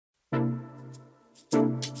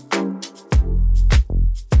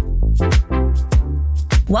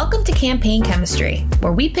Welcome to Campaign Chemistry,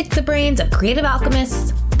 where we pick the brains of creative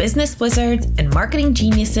alchemists, business wizards, and marketing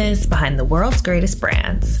geniuses behind the world's greatest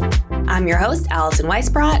brands. I'm your host, Allison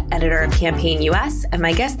Weisbrot, editor of Campaign US, and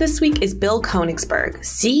my guest this week is Bill Koenigsberg,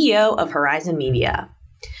 CEO of Horizon Media.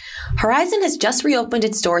 Horizon has just reopened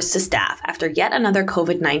its doors to staff after yet another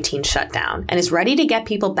COVID-19 shutdown and is ready to get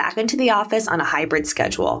people back into the office on a hybrid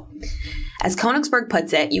schedule. As Koenigsberg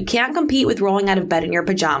puts it, you can't compete with rolling out of bed in your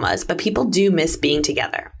pajamas, but people do miss being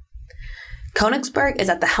together. Koenigsberg is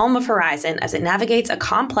at the helm of Horizon as it navigates a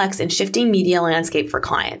complex and shifting media landscape for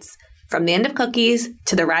clients, from the end of cookies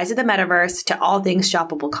to the rise of the metaverse to all things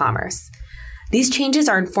shoppable commerce. These changes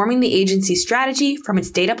are informing the agency's strategy from its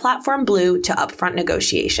data platform Blue to upfront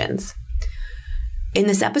negotiations. In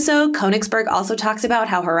this episode, Koenigsberg also talks about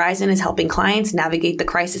how Horizon is helping clients navigate the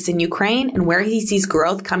crisis in Ukraine and where he sees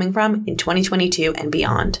growth coming from in 2022 and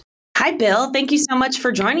beyond. Hi, Bill. Thank you so much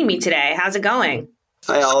for joining me today. How's it going?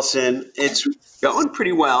 Hi, Allison. It's going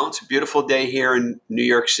pretty well. It's a beautiful day here in New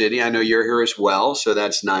York City. I know you're here as well, so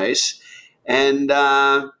that's nice. And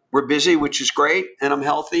we're busy, which is great, and I'm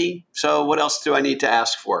healthy. So what else do I need to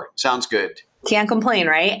ask for? Sounds good. Can't complain,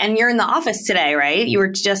 right? And you're in the office today, right? You were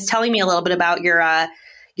just telling me a little bit about your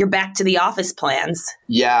back to the office plans.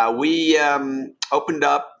 Yeah, we opened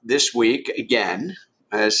up this week again.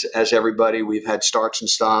 As everybody, we've had starts and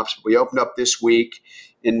stops. We opened up this week,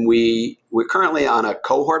 and we're currently on a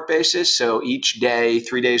cohort basis. So each day,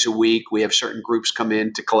 3 days a week, we have certain groups come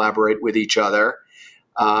in to collaborate with each other.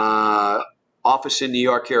 Office in New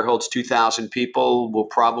York here holds 2,000 people. We'll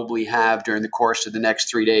probably have, during the course of the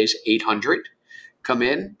next 3 days, 800 come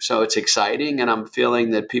in. So it's exciting. And I'm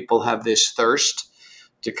feeling that people have this thirst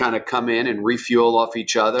to kind of come in and refuel off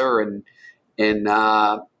each other. And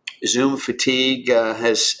Zoom fatigue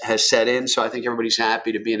has set in. So I think everybody's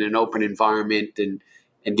happy to be in an open environment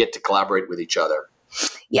and get to collaborate with each other.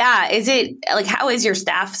 Yeah. Is it like, how is your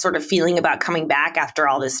staff sort of feeling about coming back after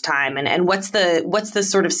all this time? And what's the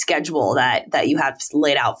sort of schedule that you have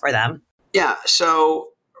laid out for them? Yeah.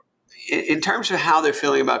 So in terms of how they're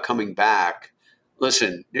feeling about coming back,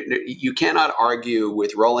 listen, you cannot argue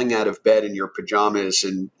with rolling out of bed in your pajamas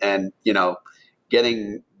and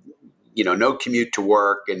getting, no commute to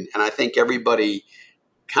work. And I think everybody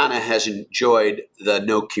kind of has enjoyed the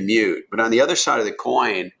no commute. But on the other side of the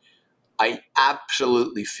coin, I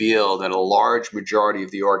absolutely feel that a large majority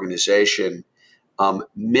of the organization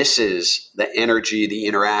misses the energy, the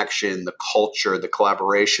interaction, the culture, the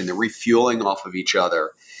collaboration, the refueling off of each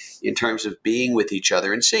other in terms of being with each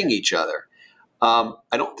other and seeing each other. I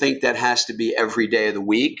don't think that has to be every day of the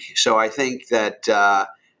week. So I think that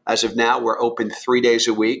as of now, we're open 3 days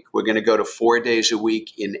a week. We're going to go to 4 days a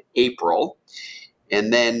week in April.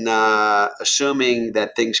 And then assuming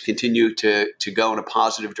that things continue to go in a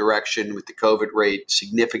positive direction with the COVID rate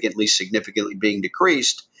significantly being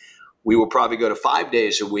decreased, we will probably go to 5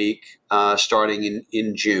 days a week starting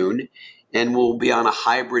in June. And we'll be on a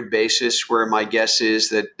hybrid basis where my guess is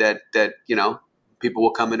that people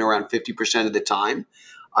will come in around 50% of the time.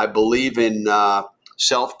 I believe in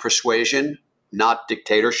self-persuasion, not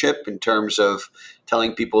dictatorship in terms of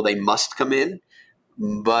telling people they must come in.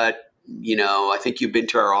 But I think you've been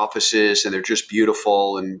to our offices and they're just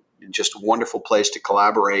beautiful and just a wonderful place to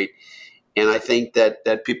collaborate. And I think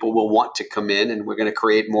that people will want to come in, and we're going to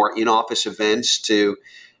create more in-office events to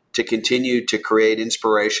continue to create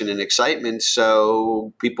inspiration and excitement.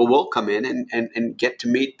 So people will come in and get to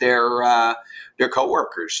meet their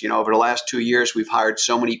coworkers. Over the last 2 years, we've hired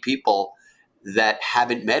so many people that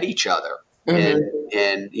haven't met each other. Mm-hmm.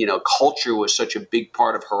 And culture was such a big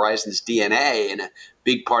part of Horizon's DNA, and a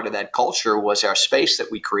big part of that culture was our space that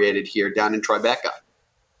we created here down in Tribeca.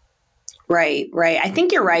 Right. I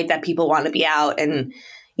think you're right that people want to be out and,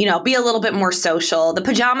 be a little bit more social. The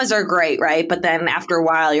pajamas are great, right? But then after a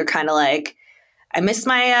while, you're kind of like, I miss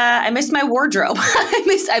my wardrobe. I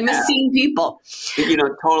miss seeing people.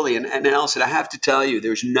 Totally. And Allison, I have to tell you,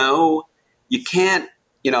 you can't,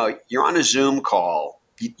 you're on a Zoom call.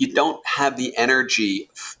 You don't have the energy,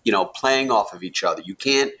 playing off of each other. You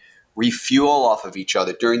can't refuel off of each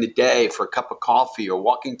other during the day for a cup of coffee or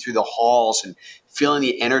walking through the halls and feeling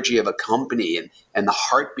the energy of a company and the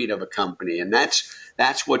heartbeat of a company. And that's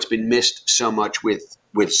what's been missed so much with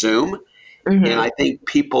Zoom. Mm-hmm. And I think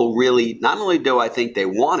people really, not only do I think they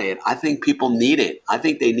want it, I think people need it. I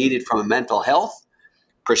think they need it from a mental health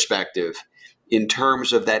perspective in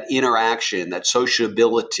terms of that interaction, that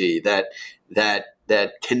sociability, that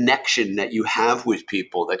connection that you have with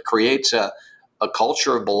people that creates a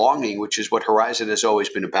culture of belonging, which is what Horizon has always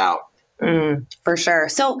been about. For sure.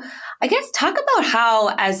 So I guess talk about how,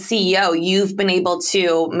 as CEO, you've been able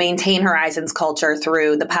to maintain Horizon's culture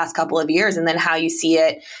through the past couple of years, and then how you see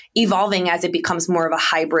it evolving as it becomes more of a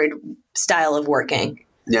hybrid style of working.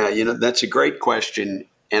 Yeah, that's a great question,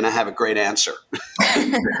 and I have a great answer.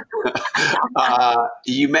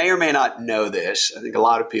 You may or may not know this. I think a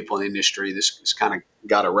lot of people in the industry, this kind of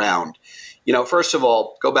got around. First of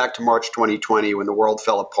all, go back to March 2020 when the world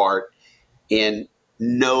fell apart, and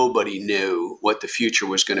nobody knew what the future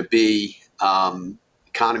was going to be.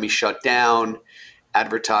 Economy shut down.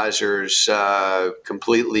 Advertisers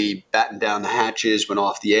completely battened down the hatches, went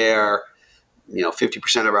off the air.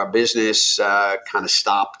 50% of our business kind of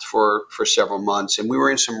stopped for several months. And we were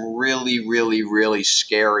in some really, really, really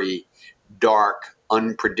scary, dark,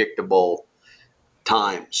 unpredictable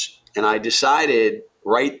times. And I decided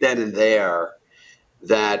right then and there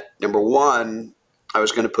that, number one, I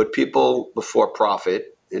was going to put people before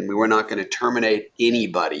profit, and we were not going to terminate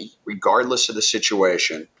anybody, regardless of the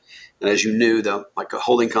situation. And as you knew, like a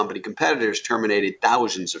holding company competitors terminated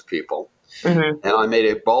thousands of people. Mm-hmm. And I made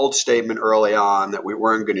a bold statement early on that we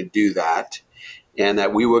weren't going to do that, and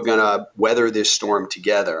that we were going to weather this storm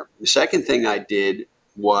together. The second thing I did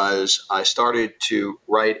was I started to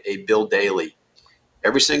write a Bill Daily.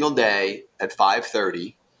 Every single day at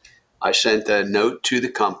 5:30, I sent a note to the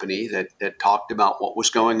company that talked about what was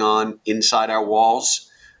going on inside our walls,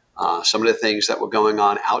 some of the things that were going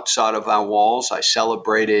on outside of our walls. I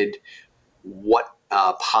celebrated what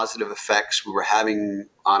positive effects we were having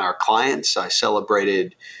on our clients. I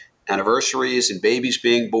celebrated anniversaries and babies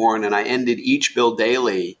being born, and I ended each Bill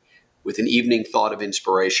Daily with an evening thought of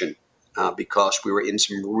inspiration because we were in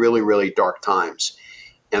some really, really dark times.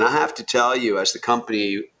 And I have to tell you, as the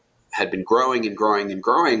company had been growing and growing and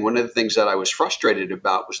growing, one of the things that I was frustrated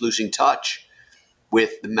about was losing touch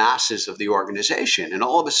with the masses of the organization. And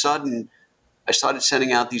all of a sudden, I started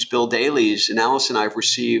sending out these Bill Dailies, and Alice and I have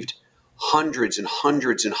received hundreds and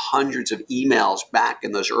hundreds and hundreds of emails back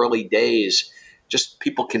in those early days, just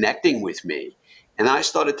people connecting with me. And I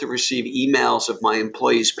started to receive emails of my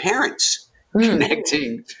employees' parents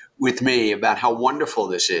connecting with me about how wonderful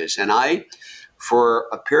this is. And I, for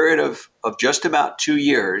a period of just about 2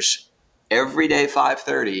 years, every day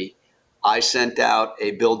 5:30, I sent out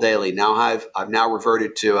a Bill Daily. Now I've now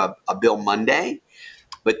reverted to a Bill Monday,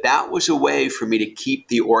 but that was a way for me to keep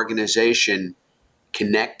the organization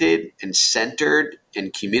connected and centered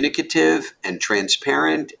and communicative and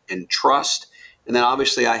transparent and trust. And then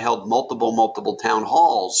obviously I held multiple town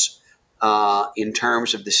halls in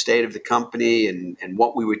terms of the state of the company and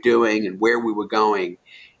what we were doing and where we were going.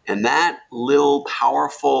 And that little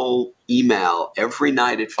powerful email every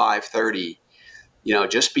night at 5:30,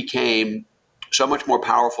 just became so much more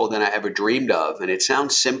powerful than I ever dreamed of. And it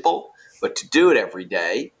sounds simple, but to do it every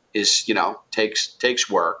day is, takes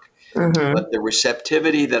work. Mm-hmm. But the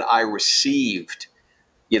receptivity that I received,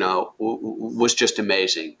 was just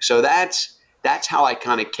amazing. So that's how I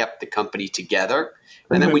kind of kept the company together.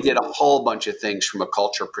 And then we did a whole bunch of things from a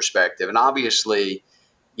culture perspective. And obviously,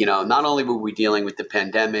 not only were we dealing with the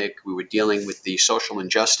pandemic, we were dealing with the social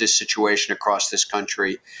injustice situation across this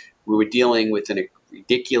country. We were dealing with a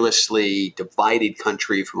ridiculously divided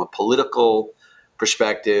country from a political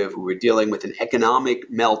perspective. We were dealing with an economic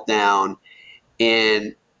meltdown.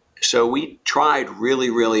 And so we tried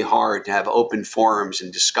really, really hard to have open forums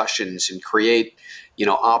and discussions and create,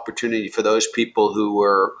 opportunity for those people who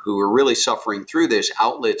were really suffering through this,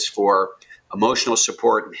 outlets for emotional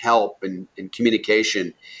support and help and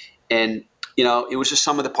communication. And, it was just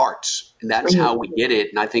some of the parts. And that's how we did it.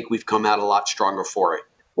 And I think we've come out a lot stronger for it.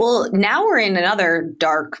 Well, now we're in another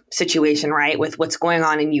dark situation, right, with what's going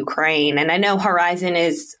on in Ukraine. And I know Horizon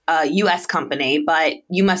is a U.S. company, but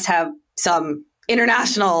you must have some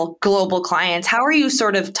international global clients. How are you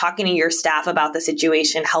sort of talking to your staff about the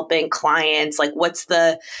situation, helping clients? Like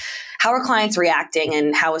how are clients reacting,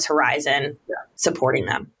 and how is Horizon supporting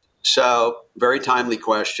them? So very timely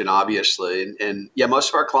question, obviously. And most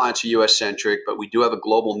of our clients are U.S. centric, but we do have a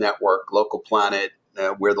global network, Local Planet.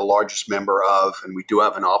 We're the largest member of, and we do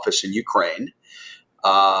have an office in Ukraine.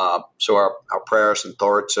 So our prayers and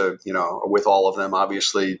thoughts are with all of them.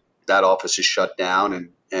 Obviously, that office is shut down,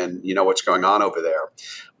 and what's going on over there.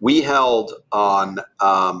 We held on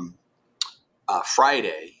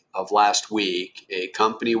Friday of last week a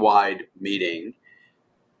company-wide meeting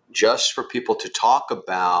just for people to talk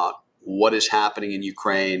about what is happening in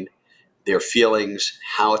Ukraine, their feelings,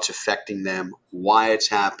 how it's affecting them, why it's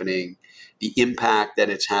happening, the impact that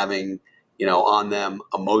it's having, on them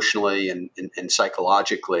emotionally and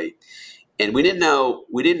psychologically. and we didn't know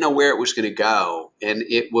where it was going to go. And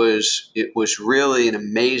it was really an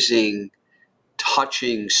amazing,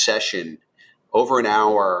 touching session over an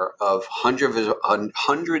hour of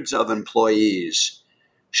hundreds of employees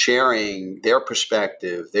sharing their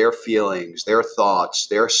perspective, their feelings, their thoughts,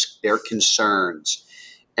 their concerns.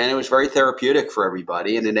 And it was very therapeutic for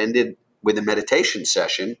everybody. And it ended with a meditation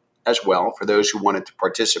session as well for those who wanted to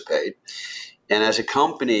participate. And as a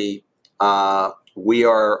company, we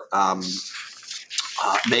are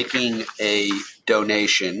making a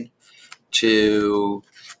donation to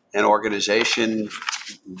an organization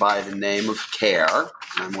by the name of CARE.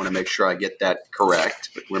 I want to make sure I get that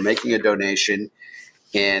correct. But we're making a donation,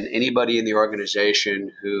 and anybody in the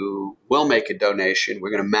organization who will make a donation,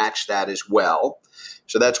 we're going to match that as well.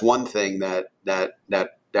 So that's one thing that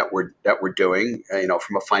we're doing,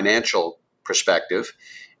 from a financial perspective,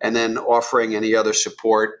 and then offering any other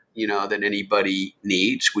support, that anybody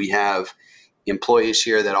needs. We have employees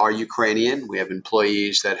here that are Ukrainian. We have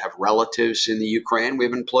employees that have relatives in the Ukraine. We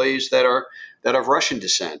have employees that are of Russian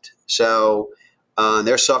descent. So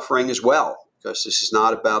they're suffering as well, because this is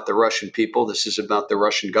not about the Russian people. This is about the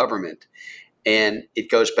Russian government. And it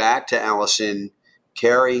goes back to, Allison,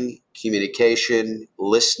 caring, communication,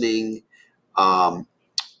 listening,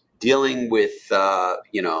 dealing with,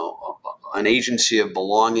 an agency of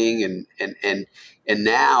belonging. And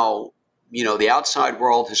now, the outside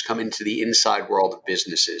world has come into the inside world of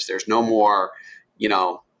businesses. There's no more,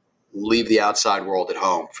 leave the outside world at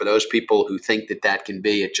home. For those people who think that can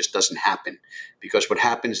be, it just doesn't happen, because what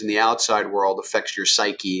happens in the outside world affects your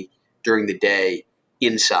psyche during the day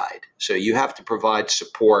inside. So you have to provide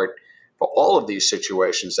support for all of these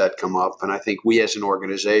situations that come up. And I think we as an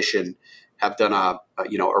organization have done a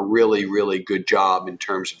really, really good job in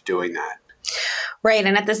terms of doing that. Right.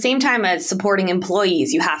 And at the same time as supporting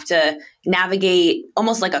employees, you have to navigate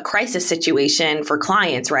almost like a crisis situation for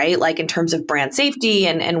clients, right? Like in terms of brand safety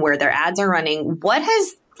and where their ads are running. What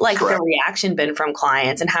has the reaction been from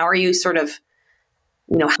clients, and how are you sort of,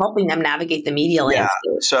 helping them navigate the media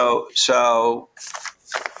landscape? So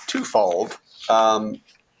twofold.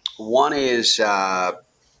 One is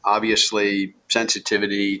obviously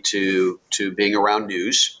sensitivity to being around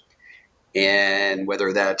news. And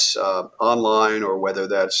whether that's online or whether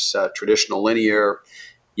that's traditional linear,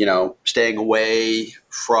 staying away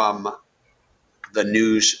from the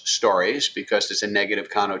news stories, because there's a negative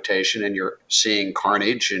connotation and you're seeing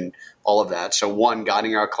carnage and all of that. So one,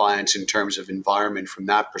 guiding our clients in terms of environment from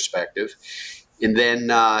that perspective. And then,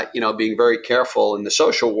 being very careful in the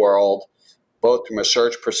social world, both from a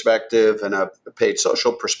search perspective and a paid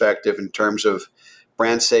social perspective, in terms of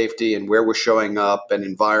brand safety and where we're showing up and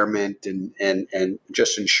environment, and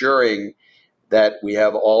just ensuring that we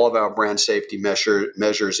have all of our brand safety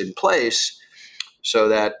measures in place, so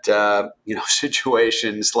that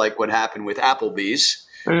situations like what happened with Applebee's.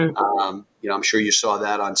 I'm sure you saw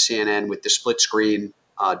that on CNN with the split screen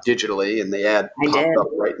digitally, and the ad popped up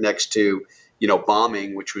right next to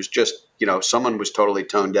bombing, which was just someone was totally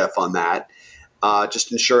tone deaf on that.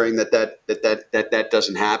 Just ensuring that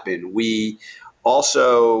doesn't happen. We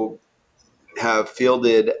also have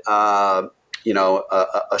fielded, a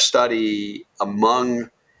study among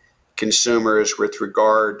consumers with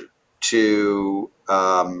regard to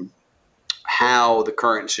how the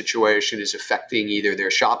current situation is affecting either their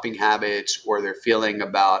shopping habits or their feeling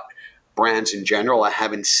about brands in general. I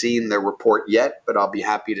haven't seen the report yet, but I'll be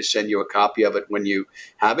happy to send you a copy of it when you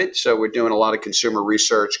have it. So we're doing a lot of consumer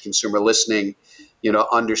research, consumer listening,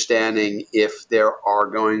 understanding if there are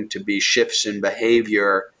going to be shifts in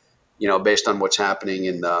behavior, based on what's happening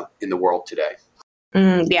in the world today.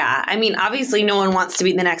 Yeah. I mean, obviously no one wants to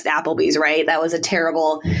be the next Applebee's, right? That was a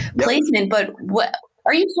terrible placement, but what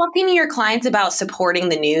are you talking to your clients about supporting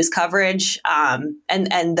the news coverage, and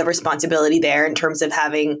the responsibility there in terms of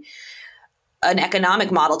having an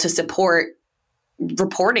economic model to support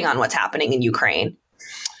reporting on what's happening in Ukraine?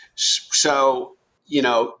 So,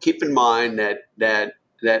 keep in mind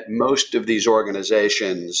that most of these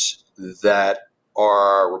organizations that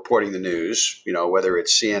are reporting the news, whether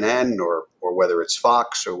it's CNN or whether it's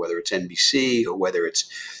Fox or whether it's NBC or whether it's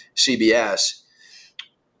CBS,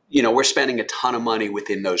 we're spending a ton of money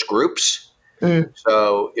within those groups.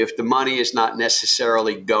 So if the money is not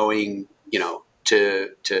necessarily going, to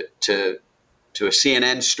a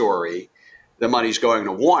CNN story, the money's going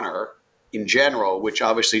to Warner in general, which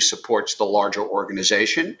obviously supports the larger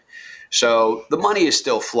organization. So the money is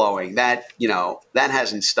still flowing. That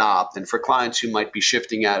hasn't stopped. And for clients who might be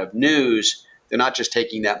shifting out of news, they're not just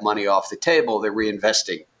taking that money off the table, they're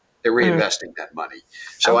reinvesting. They're reinvesting that money.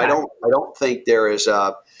 So okay. I don't think there is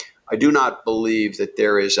I do not believe that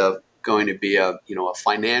there is a going to be a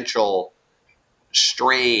financial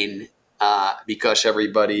strain because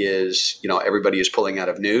everybody is pulling out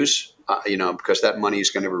of news, because that money is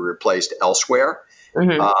going to be replaced elsewhere.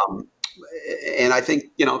 Mm-hmm. And I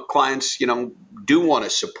think, clients, do want to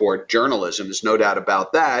support journalism. There's no doubt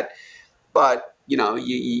about that. But,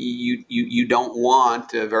 you don't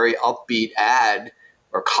want a very upbeat ad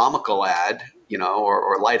or comical ad,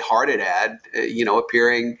 or lighthearted ad,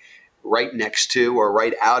 appearing right next to or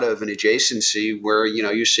right out of an adjacency where,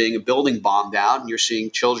 you're seeing a building bombed out and you're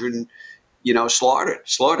seeing children, slaughtered.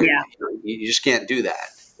 Yeah. You just can't do that.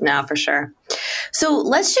 No, for sure. So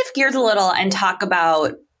let's shift gears a little and talk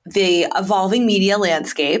about the evolving media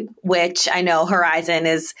landscape, which I know Horizon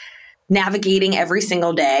is navigating every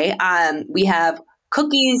single day. We have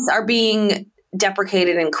cookies are being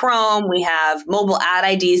deprecated in Chrome. We have mobile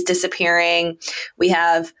ad IDs disappearing. We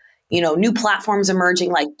have, new platforms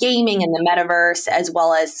emerging like gaming and the metaverse, as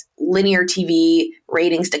well as linear TV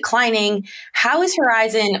ratings declining. How is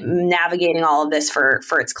Horizon navigating all of this for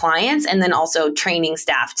its clients, and then also training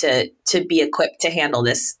staff to be equipped to handle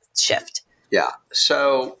this shift? Yeah.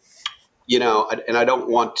 So, and I don't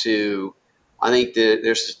want to, I think that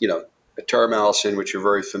there's, a term, Allison, which you're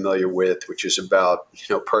very familiar with, which is about,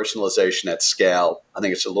 personalization at scale. I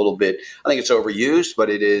think it's overused, but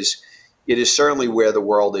it is certainly where the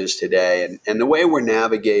world is today. And the way we're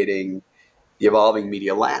navigating the evolving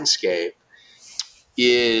media landscape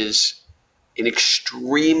is an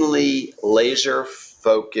extremely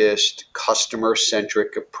laser-focused,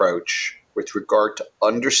 customer-centric approach with regard to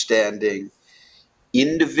understanding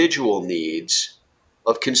individual needs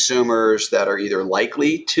of consumers that are either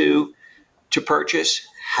likely to purchase,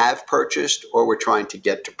 have purchased, or we're trying to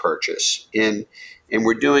get to purchase. And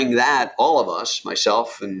we're doing that, all of us,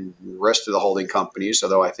 myself and the rest of the holding companies,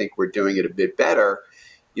 although I think we're doing it a bit better,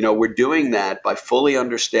 we're doing that by fully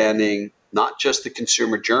understanding not just the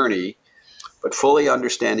consumer journey, but fully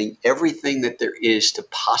understanding everything that there is to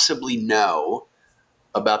possibly know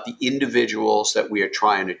about the individuals that we are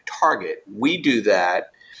trying to target. We do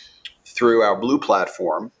that through our Blue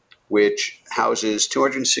platform, which houses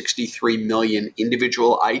 263 million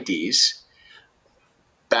individual IDs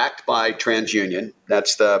backed by TransUnion.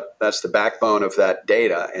 That's the backbone of that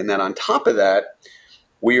data. And then on top of that,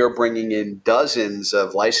 we are bringing in dozens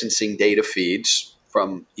of licensing data feeds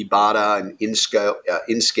from Ibotta and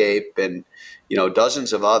Inscape and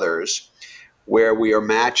dozens of others, where we are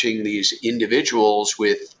matching these individuals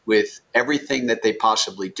with everything that they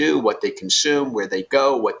possibly do, what they consume, where they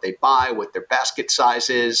go, what they buy, what their basket size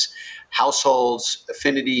is, households,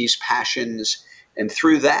 affinities, passions. And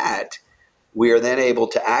through that, we are then able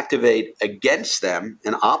to activate against them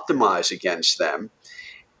and optimize against them.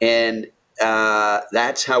 And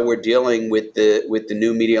that's how we're dealing with the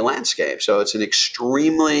new media landscape. So it's an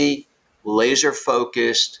extremely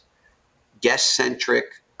laser-focused, guest-centric,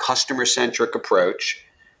 customer-centric approach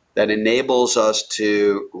that enables us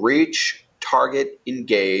to reach, target,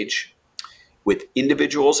 engage with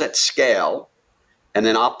individuals at scale, and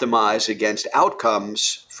then optimize against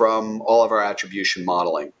outcomes from all of our attribution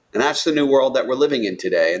modeling. And that's the new world that we're living in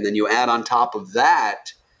today. And then you add on top of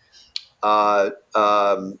that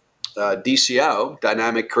DCO,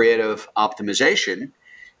 Dynamic Creative Optimization,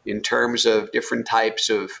 in terms of different types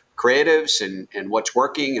of creatives and what's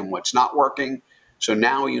working and what's not working. So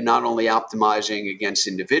now you're not only optimizing against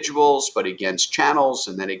individuals, but against channels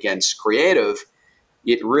and then against creative.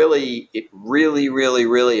 It really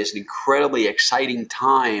is an incredibly exciting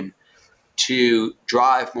time to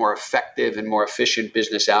drive more effective and more efficient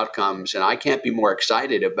business outcomes. And I can't be more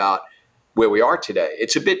excited about where we are today.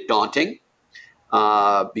 It's a bit daunting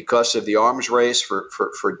because of the arms race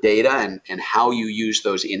for data and how you use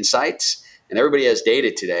those insights. And everybody has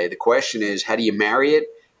data today. The question is, how do you marry it?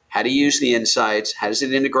 How do you use the insights? How does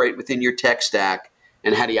it integrate within your tech stack?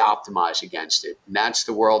 And how do you optimize against it? And that's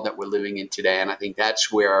the world that we're living in today. And I think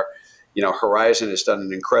that's where, Horizon has done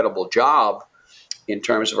an incredible job in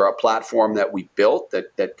terms of our platform that we built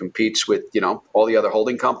that competes with, all the other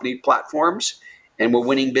holding company platforms. And we're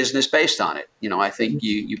winning business based on it. I think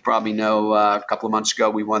you probably know a couple of months ago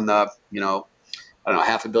we won the,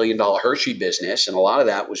 $500 million Hershey business. And a lot of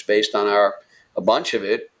that was based on a bunch of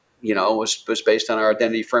it, was based on our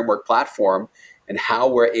identity framework platform and how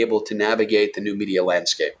we're able to navigate the new media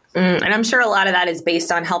landscape. And I'm sure a lot of that is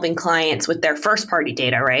based on helping clients with their first party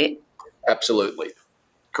data, right? Absolutely.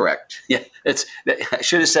 Correct. Yeah. I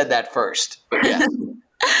should have said that first, but yeah.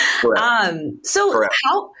 Correct. So correct.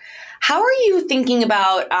 How are you thinking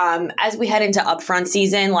about, as we head into upfront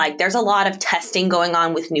season, like there's a lot of testing going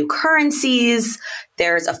on with new currencies.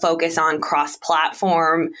 There's a focus on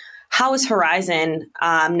cross-platform. How is Horizon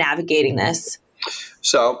navigating this?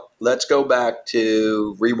 So let's go back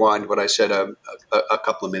to rewind what I said a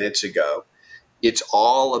couple of minutes ago. It's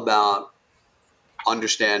all about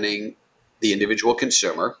understanding the individual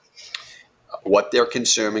consumer, what they're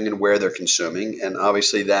consuming and where they're consuming. And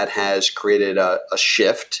obviously that has created a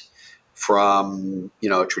shift from,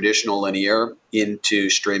 traditional linear into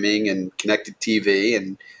streaming and connected TV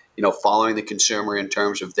and, following the consumer in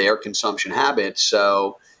terms of their consumption habits.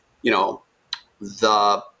 So, with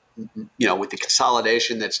the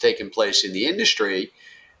consolidation that's taken place in the industry,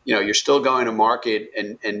 you're still going to market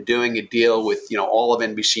and doing a deal with, all of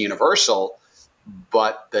NBC Universal,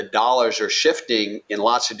 but the dollars are shifting in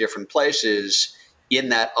lots of different places in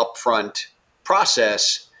that upfront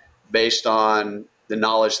process based on the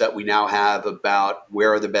knowledge that we now have about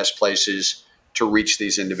where are the best places to reach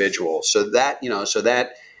these individuals. So that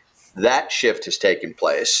shift has taken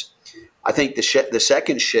place. I think the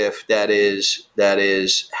second shift that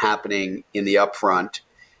is happening in the upfront,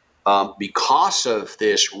 because of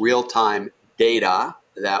this real-time data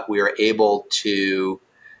that we are able to,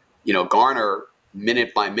 garner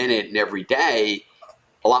minute by minute and every day,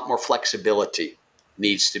 a lot more flexibility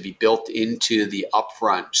needs to be built into the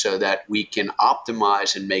upfront so that we can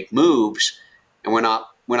optimize and make moves, and we're not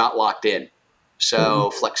locked in.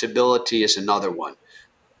 So flexibility is another one.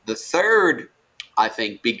 The third, I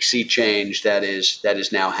think, big sea change that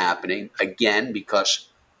is now happening, again, because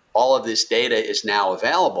all of this data is now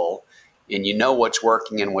available and what's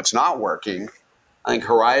working and what's not working. I think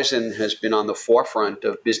Horizon has been on the forefront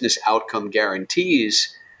of business outcome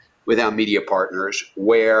guarantees with our media partners,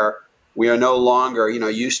 where we are no longer,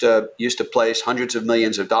 used to place hundreds of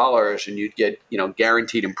millions of dollars and you'd get,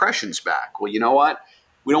 guaranteed impressions back. Well, you know what?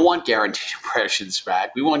 We don't want guaranteed impressions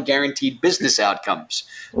back. We want guaranteed business outcomes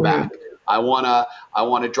back. I want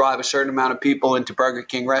to drive a certain amount of people into Burger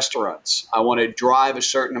King restaurants. I want to drive a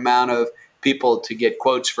certain amount of people to get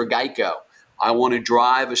quotes for Geico. I want to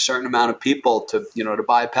drive a certain amount of people to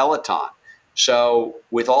buy a Peloton. So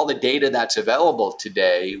with all the data that's available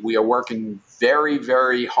today, we are working very,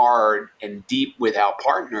 very hard and deep with our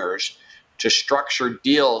partners to structure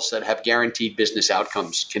deals that have guaranteed business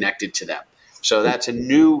outcomes connected to them. So that's a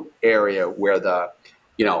new area where the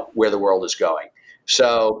world is going.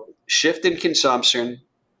 So shift in consumption,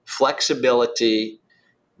 flexibility,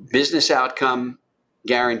 business outcome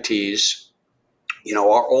guarantees,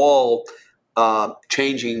 are all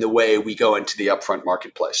changing the way we go into the upfront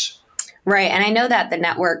marketplace. Right. And I know that the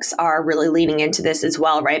networks are really leaning into this as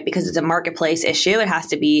well, right? Because it's a marketplace issue. It has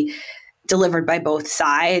to be delivered by both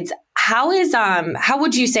sides. How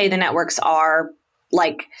would you say the networks are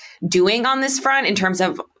doing on this front in terms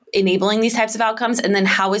of enabling these types of outcomes? And then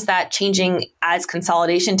how is that changing as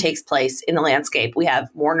consolidation takes place in the landscape? We have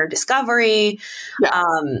Warner Discovery. Yeah.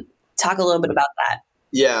 Talk a little bit about that.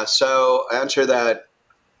 Yeah. So answer that.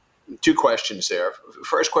 Two questions there.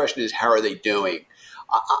 First question is, how are they doing?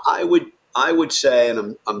 I would say,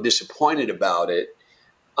 and I'm disappointed about it,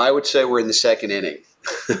 I would say we're in the second inning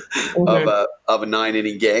of a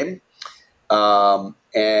 9-inning game.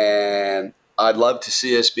 And I'd love to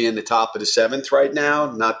see us be in the top of the seventh right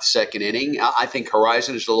now, not the second inning. I think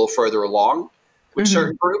Horizon is a little further along with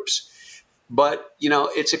certain groups. But,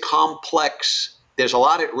 it's a complex – there's a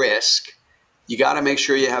lot at risk. You got to make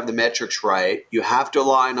sure you have the metrics right. You have to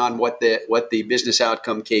align on what the business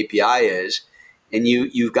outcome KPI is. And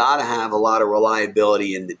you've got to have a lot of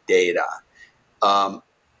reliability in the data.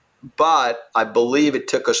 But I believe it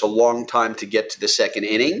took us a long time to get to the second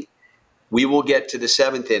inning. We will get to the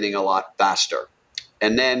seventh inning a lot faster.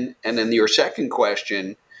 And then your second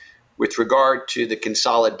question, with regard to the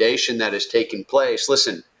consolidation that has taken place,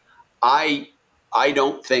 listen, I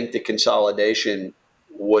don't think the consolidation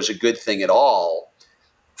was a good thing at all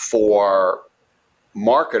for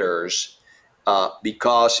marketers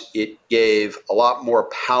because it gave a lot more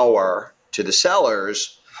power to the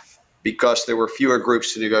sellers because there were fewer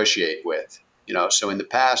groups to negotiate with. So in the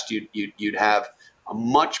past, you'd have a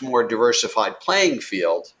much more diversified playing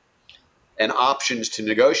field and options to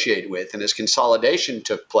negotiate with. And as consolidation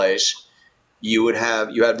took place, you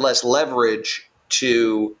had less leverage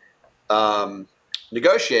to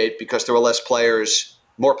negotiate because there were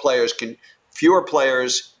fewer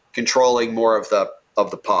players controlling more of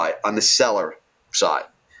the pie on the seller side.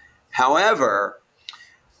 However,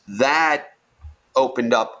 that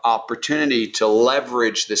opened up opportunity to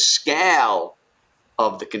leverage the scale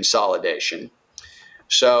of the consolidation.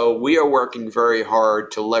 So we are working very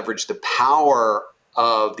hard to leverage the power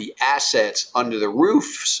of the assets under the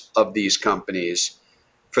roofs of these companies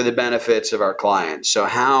for the benefits of our clients. So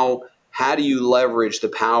how how do you leverage the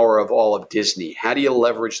power of all of Disney? How do you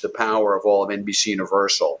leverage the power of all of NBC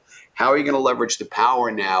Universal? How are you going to leverage the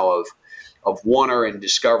power now of Warner and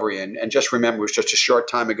Discovery? And just remember, it was just a short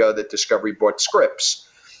time ago that Discovery bought Scripps.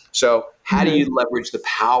 So how do you leverage the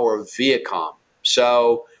power of Viacom?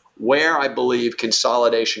 So where I believe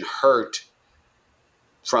consolidation hurt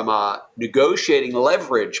from a negotiating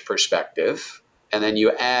leverage perspective, and then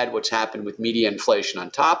you add what's happened with media inflation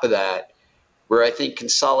on top of that, where I think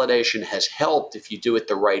consolidation has helped if you do it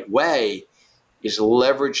the right way, is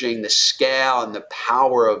leveraging the scale and the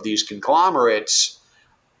power of these conglomerates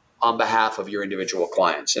on behalf of your individual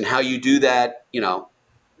clients. And how you do that,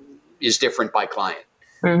 is different by client.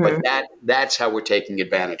 But that's how we're taking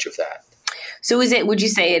advantage of that. So would you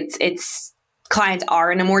say it's clients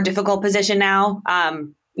are in a more difficult position now,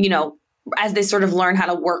 as they sort of learn how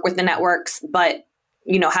to work with the networks, but,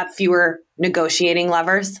 have fewer negotiating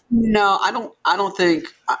levers? No, I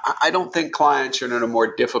don't think clients are in a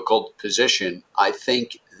more difficult position. I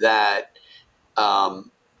think that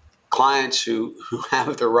clients who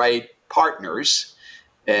have the right partners,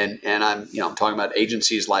 and I'm talking about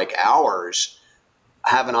agencies like ours,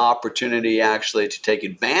 have an opportunity actually to take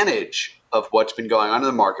advantage of what's been going on in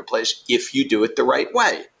the marketplace if you do it the right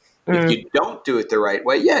way. If you don't do it the right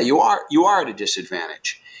way, you are at a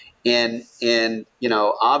disadvantage. And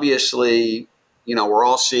obviously, we're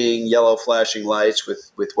all seeing yellow flashing lights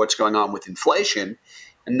with what's going on with inflation,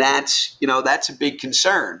 and that's a big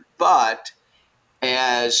concern. But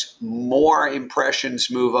as more impressions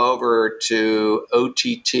move over to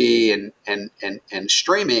OTT and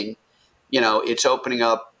streaming, it's opening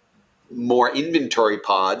up more inventory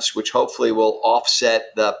pods, which hopefully will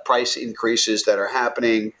offset the price increases that are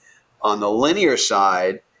happening on the linear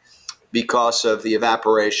side because of the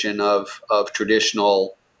evaporation of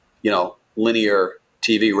traditional, linear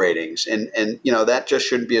TV ratings. And that just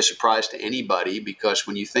shouldn't be a surprise to anybody, because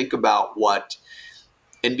when you think about what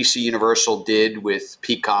NBC Universal did with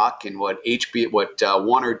Peacock and what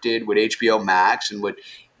Warner did with HBO Max and what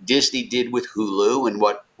Disney did with Hulu and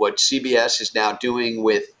what CBS is now doing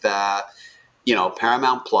with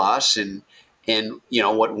Paramount Plus and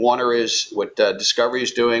what Discovery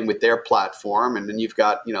is doing with their platform, and then you've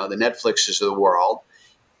got the Netflixes of the world,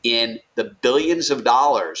 in the billions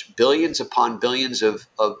upon billions of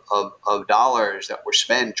dollars that were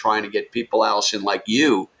spent trying to get people, Allison, like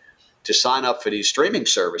you, to sign up for these streaming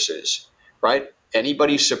services, right?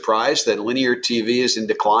 Anybody surprised that linear TV is in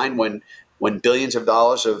decline when billions of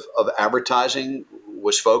dollars of advertising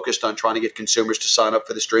was focused on trying to get consumers to sign up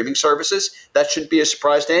for the streaming services? That shouldn't be a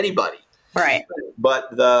surprise to anybody. Right.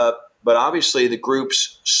 But obviously the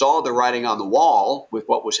groups saw the writing on the wall with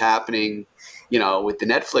what was happening, with the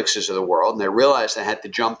Netflixes of the world, and they realized they had to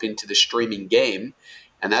jump into the streaming game,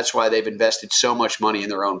 and that's why they've invested so much money in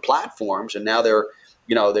their own platforms. And now they're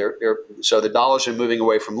so the dollars are moving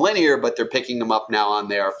away from linear, but they're picking them up now on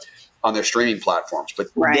their streaming platforms. But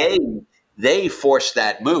they forced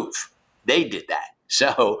that move. They did that.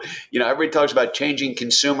 So, everybody talks about changing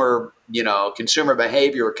consumer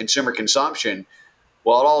behavior or consumer consumption.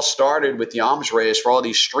 Well, it all started with the arms race for all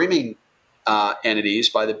these streaming entities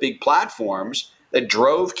by the big platforms that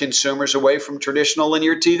drove consumers away from traditional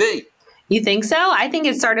linear TV. You think so? I think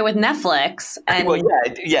it started with Netflix.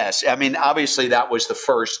 Yes. I mean, obviously that was the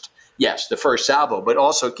first salvo. But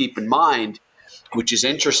also keep in mind, which is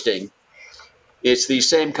interesting, it's these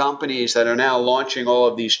same companies that are now launching all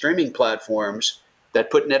of these streaming platforms that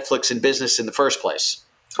put Netflix in business in the first place.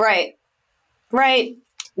 Right.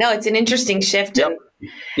 No, it's an interesting shift. Yep.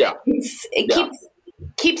 Yeah.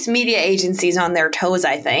 Keeps media agencies on their toes,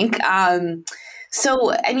 I think.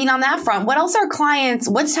 So, I mean, on that front, what's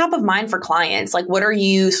top of mind for clients? Like, what are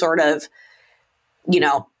you sort of,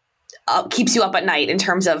 keeps you up at night in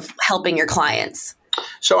terms of helping your clients?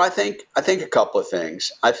 So I think a couple of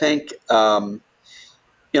things. I think, if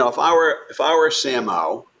I were a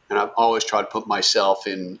CMO, and I've always tried to put myself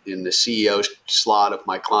in the CEO slot of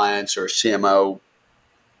my clients or CMO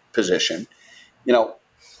position,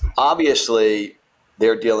 obviously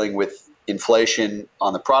they're dealing with inflation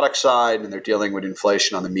on the product side and they're dealing with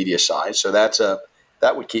inflation on the media side. So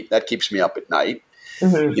that keeps me up at night.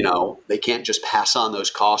 Mm-hmm. They can't just pass on those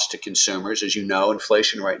costs to consumers. As you know,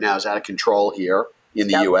 inflation right now is out of control here in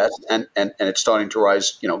the U.S. and it's starting to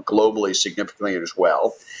rise, globally significantly as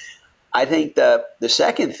well. I think the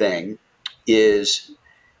second thing is,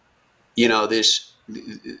 the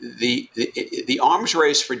arms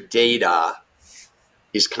race for data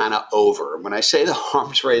is kind of over. When I say the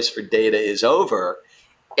arms race for data is over,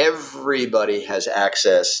 everybody has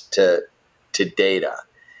access to data.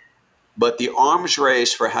 But the arms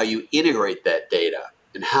race for how you integrate that data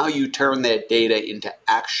and how you turn that data into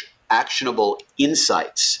actionable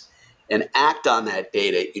insights and act on that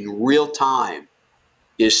data in real time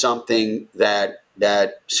is something that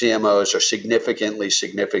CMOs are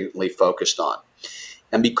significantly focused on.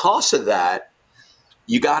 And because of that,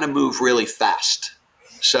 you got to move really fast.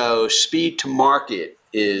 So speed to market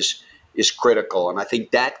is critical. And I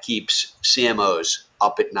think that keeps CMOs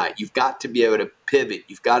up at night. You've got to be able to pivot.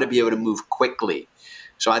 You've got to be able to move quickly.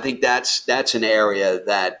 So I think that's an area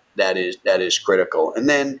that is critical. And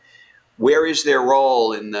then where is their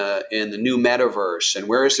role in the new metaverse, and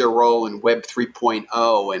where is their role in Web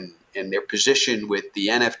 3.0 and their position with the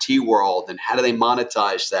NFT world, and how do they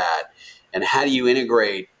monetize that, and how do you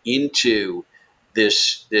integrate into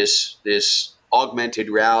this augmented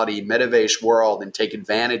reality metaverse world and take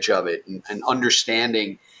advantage of it, and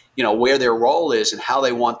understanding where their role is and how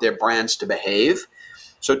they want their brands to behave.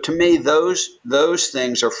 So to me, those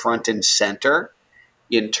things are front and center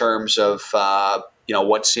in terms of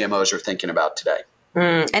what CMOs are thinking about today.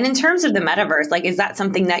 And in terms of the metaverse, like, is that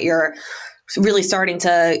something that you're really starting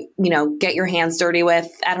to, get your hands dirty with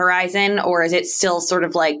at Horizon, or is it still sort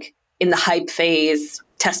of like in the hype phase,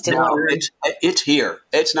 testing? No, it's here.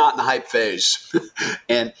 It's not in the hype phase.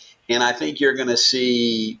 and I think you're going to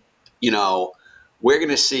see, we're going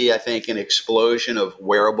to see, I think, an explosion of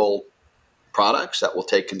wearable products that will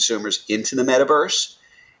take consumers into the metaverse,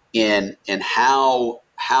 and how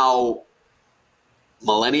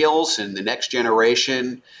millennials and the next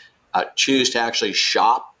generation choose to actually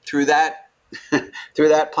shop through that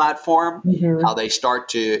platform, how they start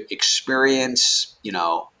to experience,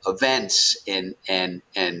 events and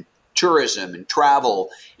tourism and travel.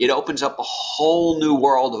 It opens up a whole new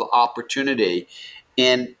world of opportunity.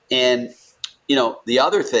 And the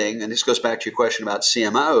other thing, and this goes back to your question about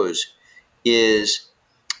CMOs, is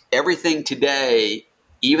everything today,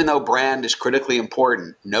 even though brand is critically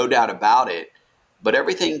important, no doubt about it, but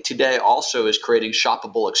everything today also is creating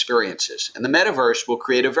shoppable experiences. And the metaverse will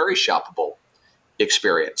create a very shoppable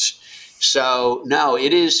experience. So no,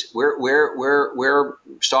 it is. We're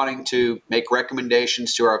starting to make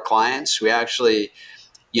recommendations to our clients. We actually,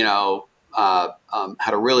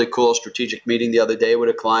 had a really cool strategic meeting the other day with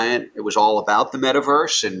a client. It was all about the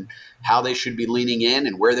metaverse and how they should be leaning in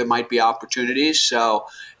and where there might be opportunities. So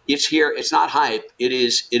it's here. It's not hype. It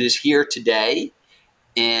is here today.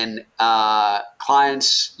 And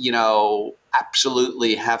clients,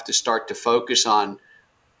 absolutely have to start to focus on,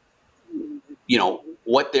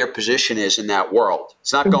 what their position is in that world.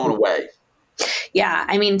 It's not going away. Yeah.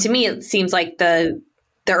 I mean, to me, it seems like the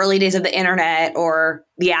early days of the internet or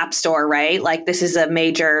the App Store, right? Like, this is a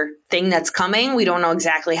major thing that's coming. We don't know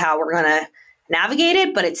exactly how we're going to navigate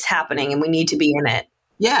it, but it's happening and we need to be in it.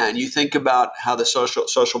 Yeah. And you think about how the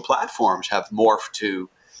social platforms have morphed to,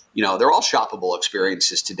 they're all shoppable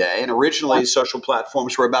experiences today. And originally social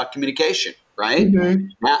platforms were about communication, right? Mm-hmm.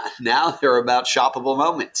 Now they're about shoppable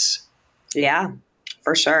moments. Yeah,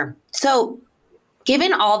 for sure. So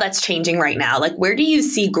given all that's changing right now, like, where do you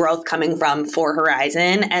see growth coming from for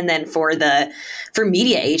Horizon and then for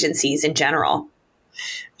media agencies in general?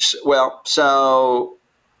 So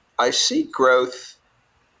I see growth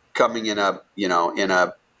coming in a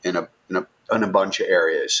bunch of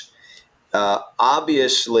areas.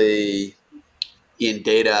 Obviously, in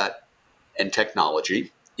data and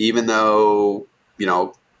technology, even though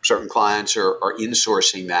certain clients are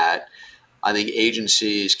insourcing that, I think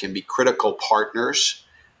agencies can be critical partners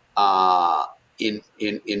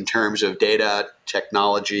in terms of data,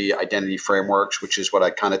 technology, identity frameworks, which is what I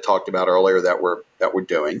kind of talked about earlier that we're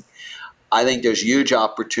doing. I think there's huge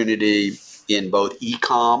opportunity in both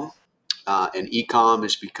e-com, and e-com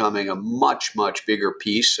is becoming a much, much bigger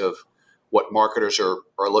piece of what marketers are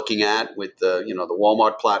looking at with the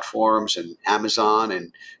Walmart platforms and Amazon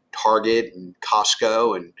and Target and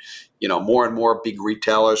Costco, and more and more big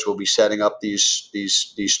retailers will be setting up these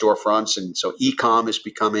storefronts, and so e-com is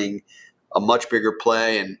becoming a much bigger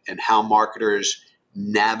play, and how marketers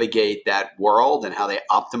navigate that world and how they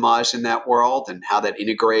optimize in that world and how that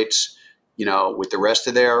integrates with the rest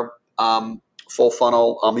of their full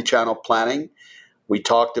funnel omnichannel planning. We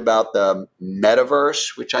talked about the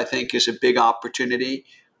metaverse, which I think is a big opportunity.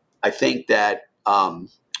 I think that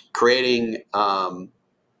creating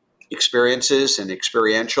experiences and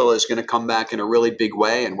experiential is going to come back in a really big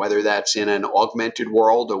way, and whether that's in an augmented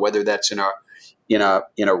world or whether that's in a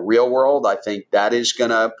real world, I think that is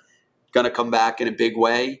going to come back in a big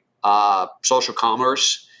way. Social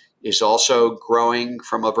commerce is also growing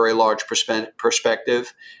from a very large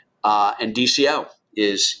perspective, and DCO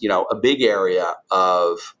is a big area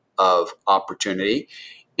of opportunity,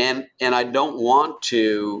 and I don't want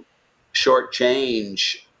to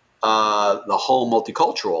shortchange the whole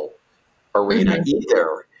multicultural arena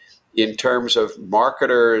either. In terms of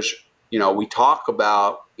marketers, we talk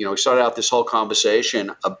about, we started out this whole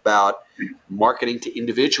conversation about marketing to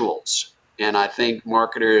individuals. And I think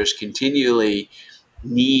marketers continually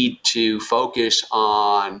need to focus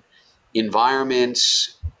on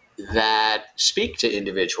environments that speak to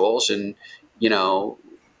individuals. And,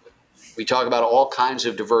 we talk about all kinds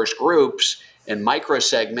of diverse groups and micro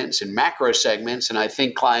segments and macro segments. And I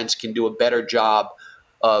think clients can do a better job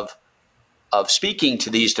of speaking to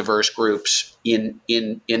these diverse groups in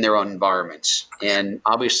their own environments. And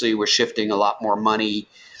obviously we're shifting a lot more money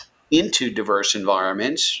into diverse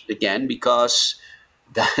environments, again, because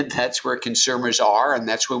that's where consumers are, and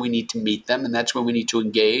that's where we need to meet them, and that's where we need to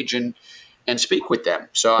engage and speak with them.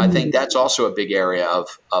 So I think that's also a big area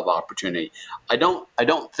of opportunity. I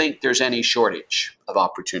don't think there's any shortage of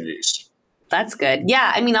opportunities. That's good.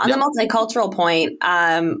 Yeah. I mean, on the multicultural point,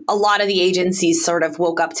 a lot of the agencies sort of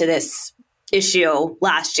woke up to this issue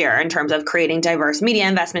last year in terms of creating diverse media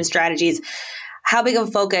investment strategies. How big of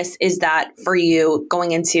a focus is that for you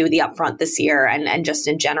going into the upfront this year and just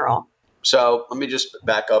in general? So let me just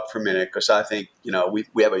back up for a minute, because I think,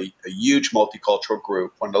 we have a huge multicultural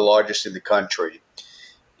group, one of the largest in the country.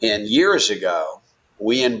 And years ago,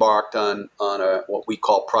 we embarked on what we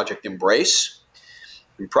call Project Embrace.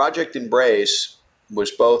 And Project Embrace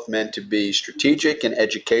was both meant to be strategic and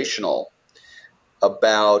educational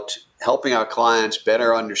about helping our clients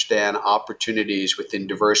better understand opportunities within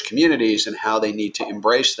diverse communities and how they need to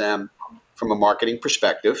embrace them from a marketing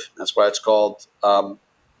perspective. That's why it's called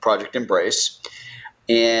Project Embrace.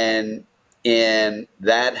 And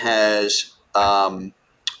that has, the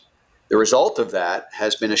result of that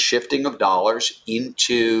has been a shifting of dollars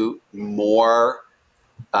into more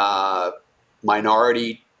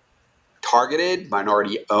minority targeted,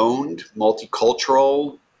 minority owned,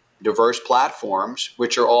 multicultural, diverse platforms,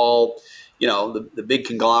 which are all, the big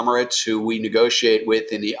conglomerates who we negotiate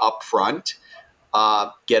with in the upfront,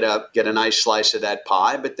 get a nice slice of that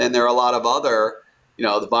pie. But then there are a lot of other,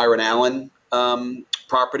 the Byron Allen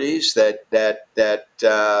properties that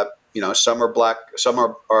some are black, some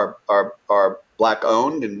are black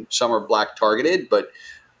owned, and some are black targeted. But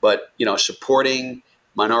supporting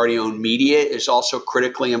minority owned media is also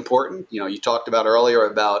critically important. You talked about earlier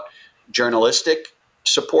about journalistic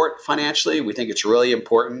support financially. We think it's really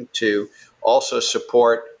important to also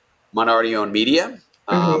support minority-owned media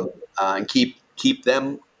and keep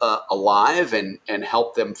them alive and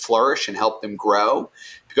help them flourish and help them grow,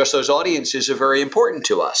 because those audiences are very important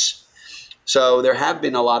to us. So there have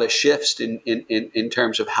been a lot of shifts in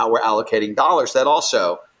terms of how we're allocating dollars. That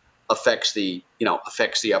also affects the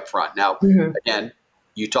upfront. Now, again,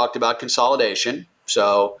 you talked about consolidation.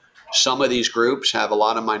 So some of these groups have a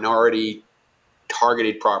lot of minority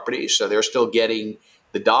targeted properties, so they're still getting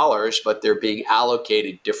the dollars, but they're being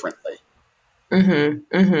allocated differently.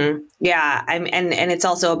 Yeah, and it's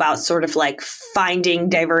also about sort of like finding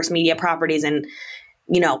diverse media properties and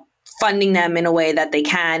funding them in a way that they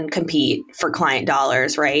can compete for client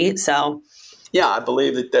dollars, right? So, yeah, I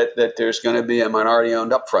believe that there's going to be a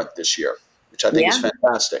minority-owned upfront this year, which I think is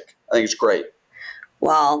fantastic. I think it's great.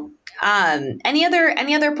 Well, any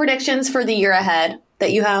other predictions for the year ahead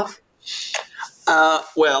that you have?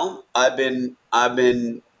 Well, I've been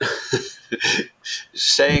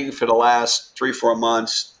saying for the last 3-4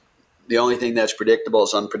 months, the only thing that's predictable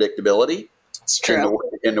is unpredictability. It's true.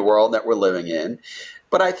 In the world that we're living in.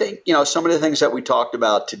 But I think, some of the things that we talked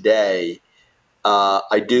about today,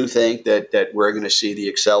 I do think that we're going to see the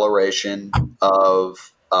acceleration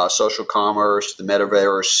of social commerce, the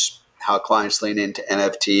metaverse, how clients lean into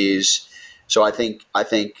NFTs. So I think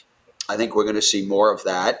we're going to see more of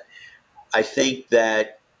that. I think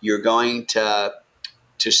that you're going to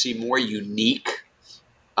see more unique,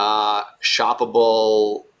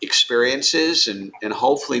 shoppable experiences and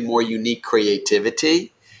hopefully more unique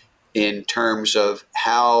creativity in terms of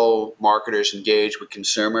how marketers engage with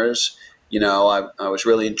consumers. I was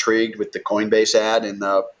really intrigued with the Coinbase ad in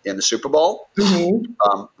the Super Bowl.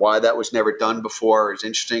 Why that was never done before is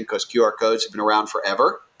interesting, because QR codes have been around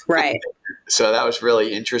forever. Right. So that was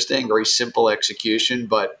really interesting. Very simple execution,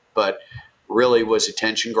 but really was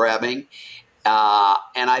attention grabbing.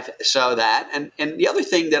 And I saw that. And the other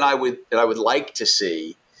thing that I would like to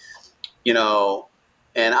see, and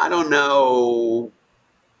I don't know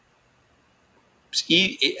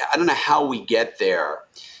how we get there,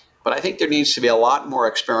 but I think there needs to be a lot more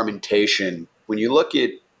experimentation. When you look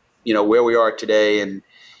at, where we are today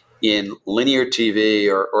in linear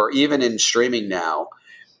TV or even in streaming now,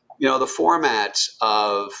 the formats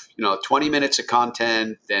of, 20 minutes of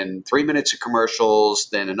content, then 3 minutes of commercials,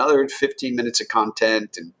 then another 15 minutes of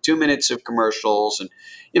content and 2 minutes of commercials. And,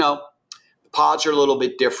 the pods are a little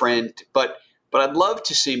bit different, but I'd love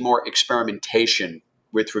to see more experimentation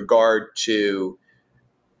with regard to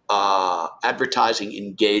advertising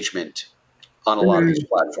engagement on a lot of these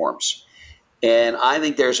platforms. And I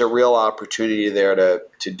think there's a real opportunity there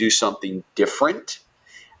to do something different.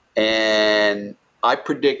 And I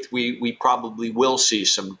predict we probably will see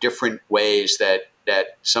some different ways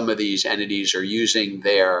that some of these entities are using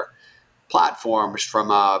their platforms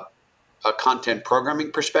from a content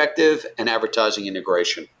programming perspective and advertising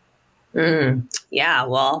integration. Yeah,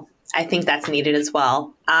 well, I think that's needed as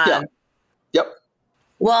well. Yep.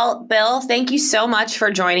 Well, Bill, thank you so much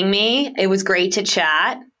for joining me. It was great to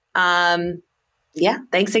chat.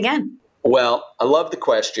 Thanks again. Well, I love the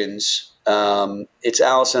questions. It's,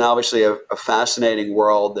 Allison, obviously a fascinating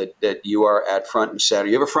world that you are at front and center.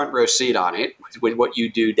 You have a front row seat on it with what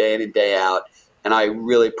you do day in and day out. And I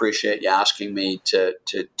really appreciate you asking me to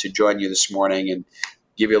join you this morning and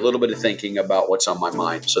give you a little bit of thinking about what's on my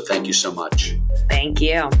mind. So thank you so much. Thank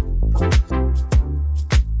you.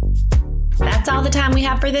 That's all the time we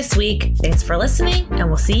have for this week. Thanks for listening, and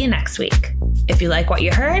we'll see you next week. If you like what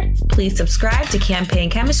you heard, please subscribe to Campaign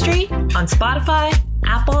Chemistry on Spotify,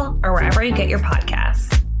 Apple, or wherever you get your podcasts.